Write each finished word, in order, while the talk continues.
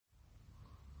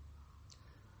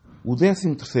O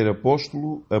 13º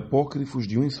Apóstolo, Apócrifos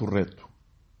de um insurreto.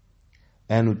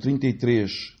 Ano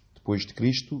 33 depois de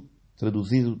Cristo,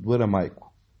 traduzido do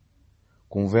aramaico.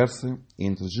 Conversa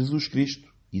entre Jesus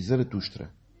Cristo e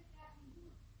Zaratustra.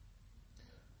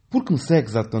 Por que me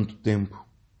segues há tanto tempo?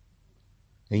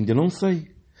 Ainda não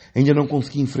sei. Ainda não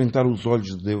consegui enfrentar os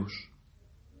olhos de Deus.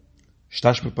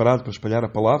 Estás preparado para espalhar a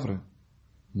palavra?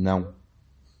 Não.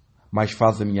 Mais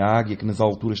faz a minha águia que nas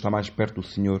alturas está mais perto do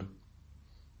Senhor.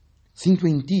 Sinto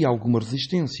em ti alguma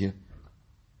resistência.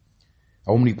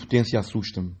 A omnipotência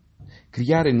assusta-me.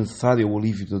 Criar é necessário ao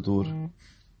alívio da dor.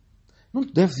 Não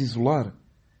te deves isolar.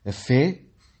 A fé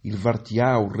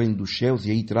levar-te-á ao reino dos céus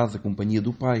e aí terás a companhia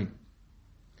do Pai.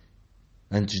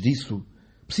 Antes disso,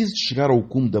 preciso de chegar ao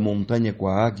cume da montanha com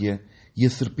a águia e a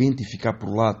serpente e ficar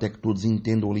por lá até que todos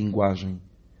entendam a linguagem.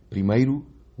 Primeiro,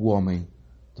 o homem.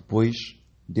 Depois,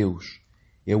 Deus.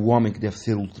 É o homem que deve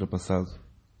ser ultrapassado.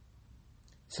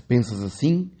 Se pensas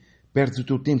assim, perdes o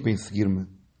teu tempo em seguir-me.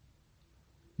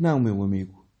 Não, meu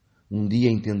amigo. Um dia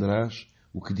entenderás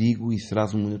o que digo e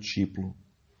serás um meu discípulo.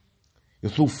 Eu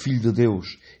sou o Filho de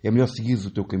Deus. É melhor seguires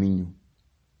o teu caminho.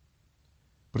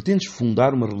 Pretendes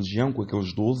fundar uma religião com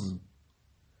aqueles 12?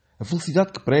 A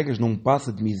felicidade que pregas não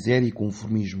passa de miséria e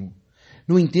conformismo.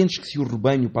 Não entendes que se o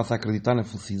rebanho passa a acreditar na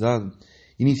felicidade,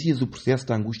 inicias o processo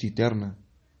da angústia eterna?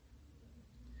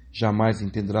 Jamais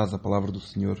entenderás a palavra do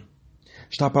Senhor.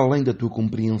 Está para além da tua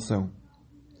compreensão.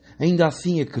 Ainda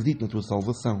assim acredito na tua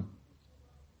salvação.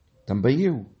 Também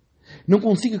eu. Não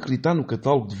consigo acreditar no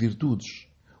catálogo de virtudes.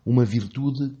 Uma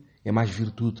virtude é mais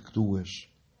virtude que duas.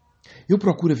 Eu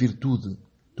procuro a virtude.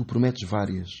 Tu prometes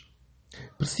várias.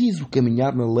 Preciso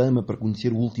caminhar na lama para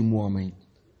conhecer o último homem.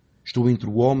 Estou entre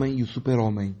o homem e o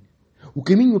super-homem. O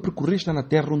caminho a percorrer está na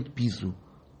terra onde piso,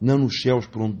 não nos céus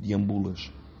por onde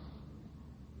deambulas.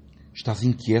 Estás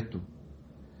inquieto?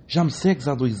 Já me segues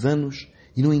há 2 anos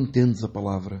e não entendes a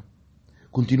palavra.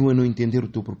 Continua a não entender o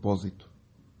teu propósito.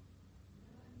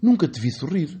 Nunca te vi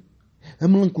sorrir. A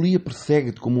melancolia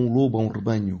persegue-te como um lobo a um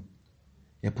rebanho.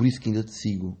 É por isso que ainda te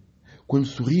sigo. Quando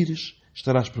sorrires,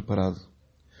 estarás preparado.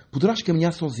 Poderás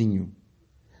caminhar sozinho.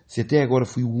 Se até agora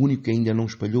fui o único que ainda não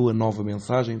espalhou a nova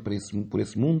mensagem por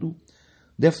esse mundo,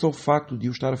 deve-se ao facto de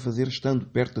eu estar a fazer estando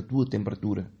perto da tua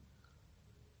temperatura.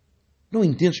 Não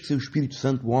entendes que sem o Espírito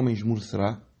Santo o homem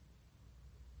esmorecerá?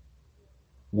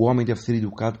 O homem deve ser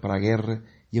educado para a guerra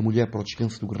e a mulher para o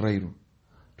descanso do guerreiro.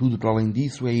 Tudo para além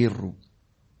disso é erro.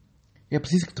 É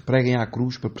preciso que te preguem à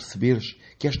cruz para perceberes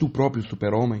que és tu próprio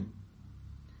super-homem.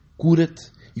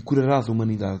 Cura-te e curarás a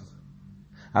humanidade.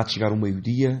 Há de chegar o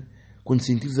meio-dia, quando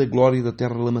sentires a glória da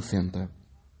terra lamacenta.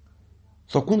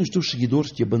 Só quando os teus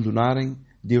seguidores te abandonarem,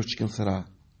 Deus descansará.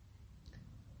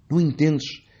 Não entendes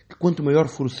que quanto maior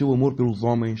for o seu amor pelos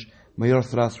homens, maior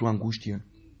será a sua angústia?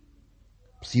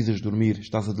 Precisas dormir,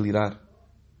 estás a delirar.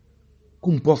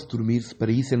 Como posso dormir se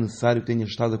para isso é necessário que tenhas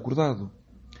estado acordado?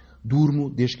 Durmo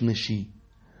desde que nasci.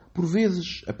 Por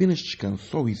vezes apenas descanso,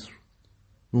 só isso.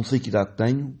 Não sei que idade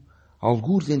tenho,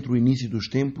 algures entre o início dos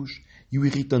tempos e o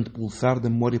irritante pulsar da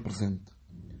memória presente.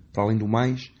 Para além do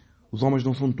mais, os homens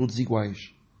não são todos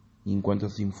iguais. E enquanto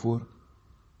assim for...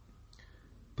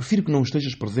 Prefiro que não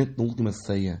estejas presente na última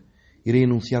ceia. Irei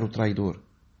anunciar o traidor.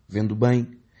 Vendo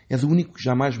bem, és o único que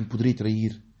jamais me poderia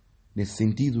trair. Nesse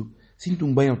sentido,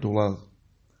 sinto-me bem ao teu lado.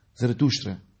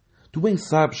 Zaratustra, tu bem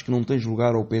sabes que não tens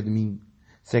lugar ao pé de mim.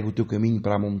 Segue o teu caminho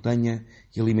para a montanha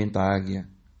e alimenta a águia.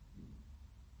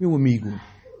 Meu amigo,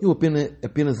 eu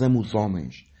apenas amo os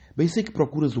homens. Bem sei que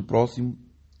procuras o próximo,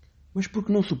 mas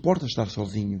porque não suportas estar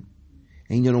sozinho.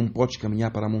 Ainda não podes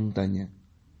caminhar para a montanha.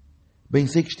 Bem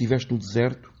sei que estiveste no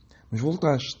deserto, mas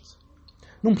voltaste.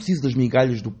 Não preciso das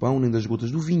migalhas do pão nem das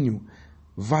gotas do vinho.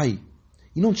 Vai,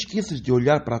 e não te esqueças de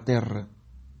olhar para a terra.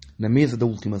 Na mesa da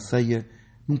última ceia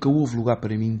nunca houve lugar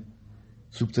para mim.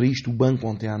 Subtraíste o banco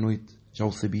ontem à noite, já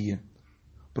o sabia.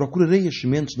 Procurarei as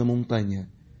sementes na montanha.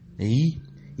 Aí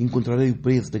encontrarei o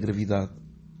preço da gravidade.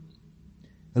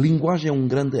 A linguagem é um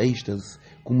grande êxtase.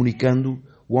 Comunicando,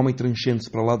 o homem transcende-se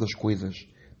para lá das coisas.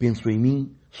 Penso em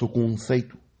mim, sou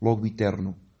conceito, logo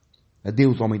eterno.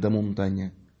 Adeus, homem da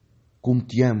montanha. Como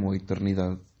te amo, a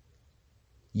eternidade.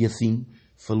 E assim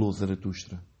falou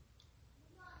Zaratustra.